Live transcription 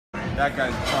That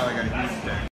guy's probably got a huge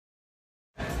dick.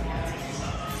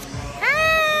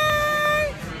 Hey!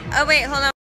 Oh wait, hold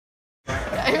on.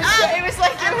 It was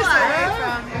like away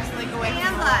from.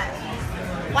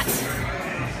 What?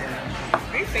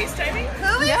 Are you FaceTiming?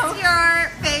 Who is your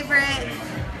favorite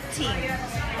team?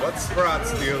 What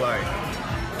Sprots do you like?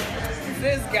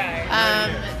 This guy.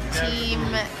 Team.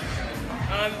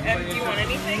 Do you want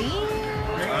anything?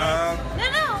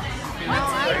 No.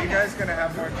 Are you guys gonna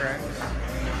have more drinks?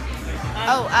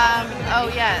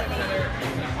 Oh yeah.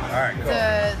 Alright, cool.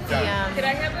 Could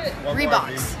I have it? One more of Reeboks.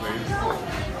 these, please.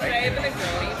 Could I have a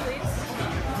Negroni,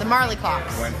 please? The Marley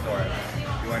Clocks. You went for it.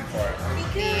 You went for it.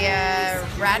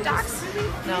 The Rad Docs?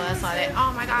 No, that's not it.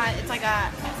 Oh my god, it's like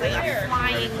a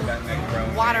flying That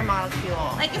Negroni. water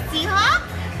molecule. Like a Seahawk?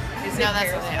 No,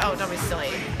 that's not it. Oh, don't be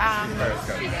silly.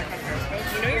 Periscope.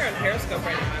 You know you're on Periscope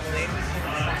right now, Emily.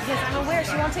 Yes, I'm aware.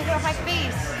 She won't take it off my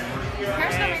face.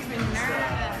 Periscope makes me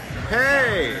nervous.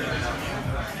 Hey!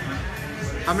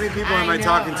 How many people am I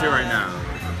talking to right now?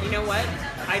 You know what?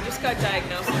 I just got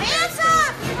diagnosed with Hands Periscope.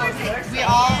 up! We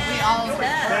all.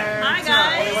 Hi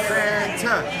guys!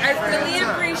 Santa! I really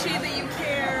appreciate that you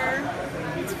care.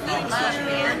 It's really cute.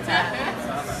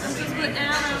 I'm just with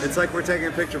Adam. It's like we're taking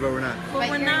a picture, but we're not. But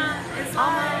we're not. It's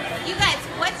almost. You guys,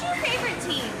 what's your favorite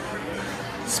team?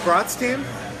 Sprots team?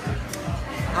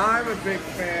 I'm a big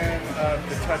fan of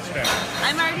the touchdown.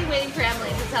 I'm already waiting for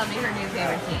Emily to tell me her new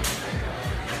favorite team.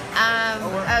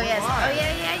 Oh yes. Oh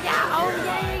yeah. Oh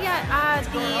yeah.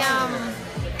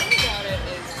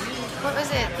 What was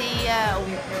it?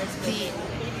 The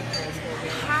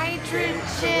hydrogen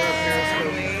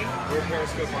We're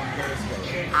Periscope on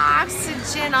Periscope.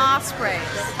 oxygen ospreys.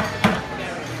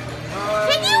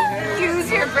 Can you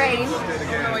use your brain?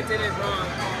 No, I did it wrong.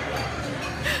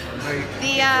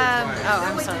 The oh,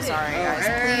 I'm so sorry, guys.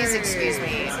 Please excuse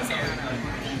me.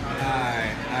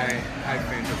 I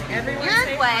fainted. Everyone say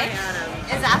Uruguay hi, Adam.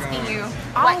 is asking you.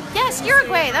 Oh yes,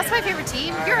 Uruguay. That's my favorite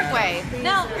team. Uruguay.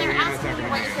 No, they're asking you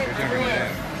what your favorite team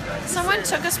is. Someone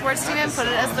took a sports team and put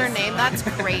it as their name. That's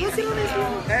crazy.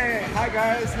 Hey, hi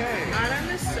guys, hey. Adam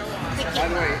is so awesome. By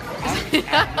the way,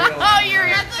 Oh, you're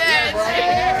a bitch.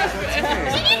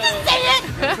 Can you just say it?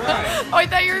 Oh, I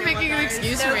thought you were making an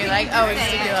excuse for me. Like, oh, it's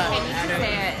Can you tequila. just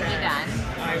say it? You're done.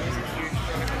 I was a huge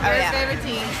fan. Oh Your yeah. favorite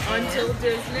team? Until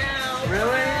just now.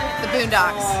 really? The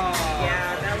Boondocks.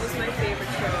 Yeah, that was my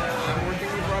favorite show. I'm working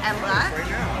with Rob And what? right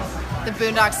now. The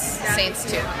Boondocks Saints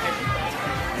too.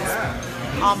 Yeah.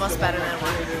 Almost better than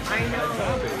one. I know.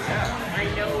 I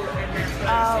know. And that's what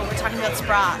Oh, we're talking about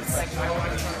Sprots.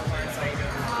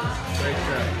 Great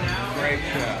show. Great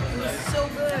show. so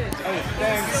good. Oh,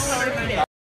 thanks.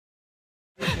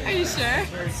 Are you sure?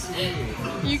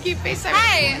 You keep FaceTime.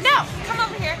 Hey! No! Come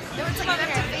over here. No, it's like you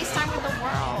have to FaceTime with the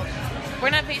world. We're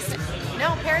not FaceTime.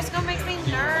 No, Periscope makes me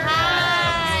nervous.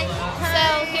 Hi.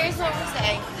 So here's what we're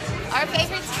saying. Our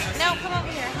favorite team. No, come over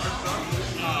here.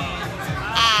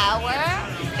 Our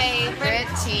favorite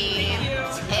team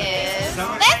is the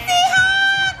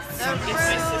Seahawks.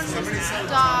 The Bruins,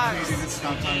 dogs,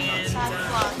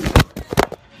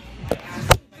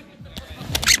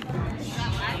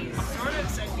 Sort of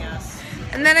said yes.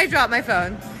 And then I dropped my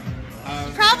phone.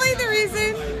 Probably the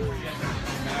reason.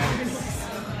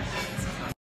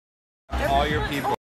 All your people.